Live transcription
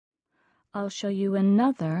I'll show you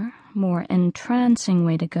another, more entrancing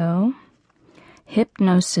way to go.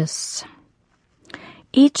 Hypnosis.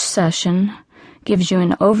 Each session gives you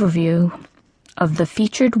an overview of the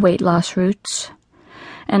featured weight loss routes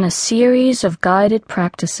and a series of guided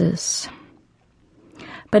practices.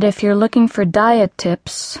 But if you're looking for diet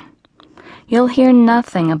tips, you'll hear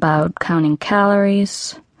nothing about counting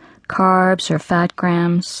calories, carbs, or fat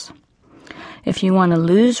grams. If you want to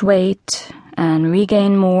lose weight and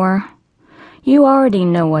regain more, you already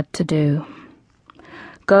know what to do.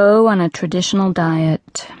 Go on a traditional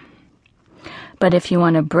diet. But if you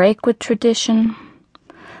want to break with tradition,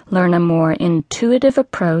 learn a more intuitive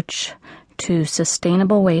approach to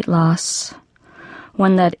sustainable weight loss,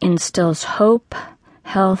 one that instills hope,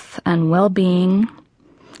 health, and well-being,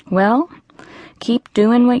 well, keep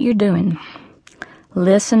doing what you're doing,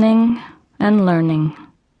 listening and learning.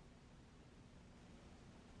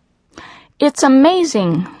 It's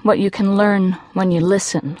amazing what you can learn when you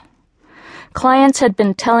listen. Clients had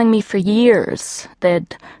been telling me for years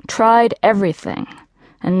they'd tried everything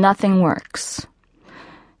and nothing works.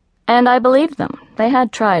 And I believed them. They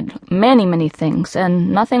had tried many things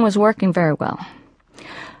and nothing was working very well.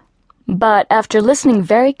 But after listening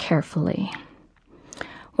very carefully,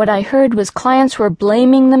 what I heard was clients were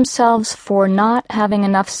blaming themselves for not having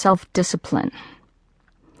enough self-discipline.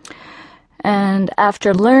 And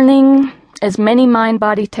after learning as many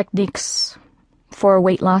mind-body techniques for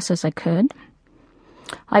weight loss as I could,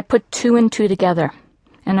 I put 2 and 2 together,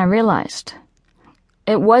 and I realized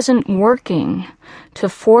it wasn't working to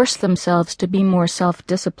force themselves to be more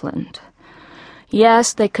self-disciplined.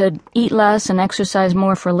 Yes, they could eat less and exercise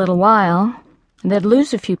more for a little while. They'd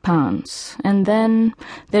lose a few pounds, and then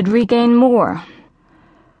they'd regain more.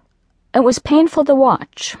 It was painful to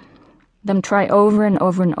watch them try over and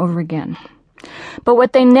over and over again. But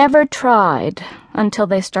what they never tried until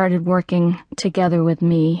they started working together with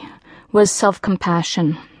me was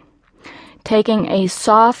self-compassion, taking a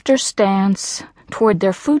softer stance toward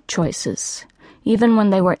their food choices, even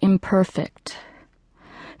when they were imperfect,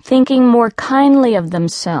 thinking more kindly of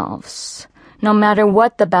themselves, no matter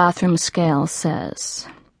what the bathroom scale says.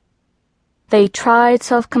 They tried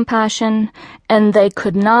self-compassion, and they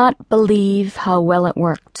could not believe how well it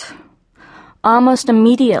worked. Almost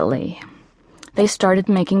immediately, they started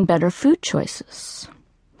making better food choices.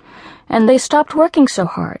 And they stopped working so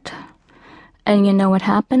hard. And you know what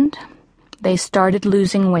happened? They started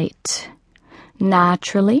losing weight.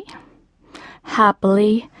 Naturally,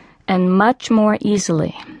 happily, and much more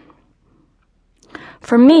easily.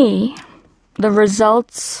 For me, the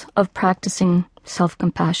results of practicing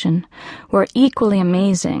self-compassion were equally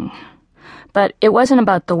amazing. But it wasn't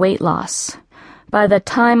about the weight loss. By the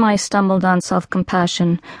time I stumbled on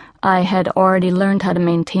self-compassion, I had already learned how to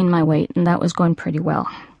maintain my weight, and that was going pretty well.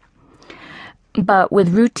 But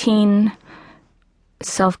with routine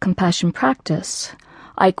self-compassion practice,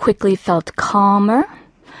 I quickly felt calmer,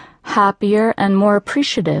 happier, and more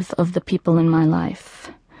appreciative of the people in my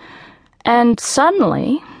life. And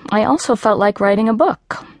suddenly, I also felt like writing a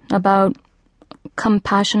book about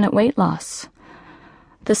compassionate weight loss.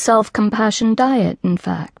 The self-compassion diet, in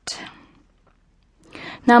fact.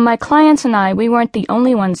 Now, my clients and I, we weren't the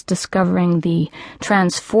only ones discovering the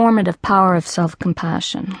transformative power of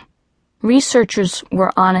self-compassion. Researchers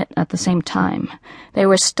were on it at the same time. They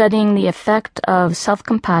were studying the effect of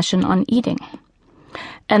self-compassion on eating.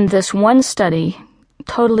 And this one study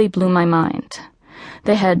totally blew my mind.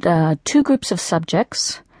 They had 2 groups of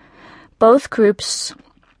subjects. Both groups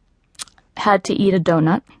had to eat a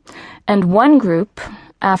donut, and one group,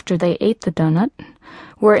 after they ate the donut,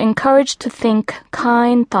 were encouraged to think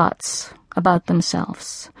kind thoughts about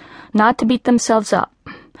themselves, not to beat themselves up,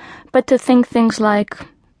 but to think things like,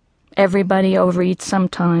 everybody overeats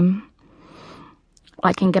sometime.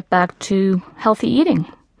 I can get back to healthy eating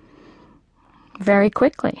very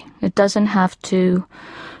quickly. It doesn't have to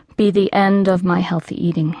be the end of my healthy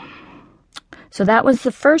eating. So that was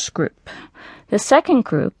the first group. The second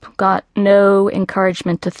group got no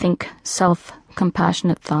encouragement to think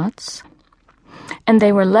self-compassionate thoughts, and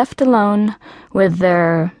they were left alone with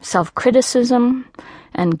their self-criticism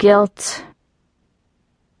and guilt.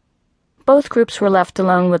 Both groups were left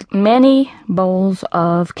alone with many bowls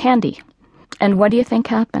of candy. And what do you think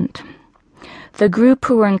happened? The group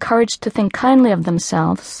who were encouraged to think kindly of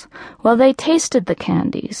themselves, well, they tasted the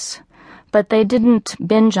candies, but they didn't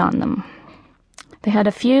binge on them. They had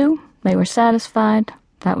a few, they were satisfied,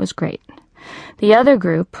 that was great. The other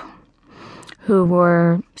group, who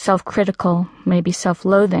were self-critical, maybe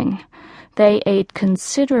self-loathing, they ate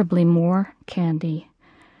considerably more candy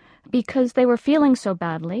because they were feeling so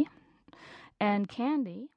badly, and candy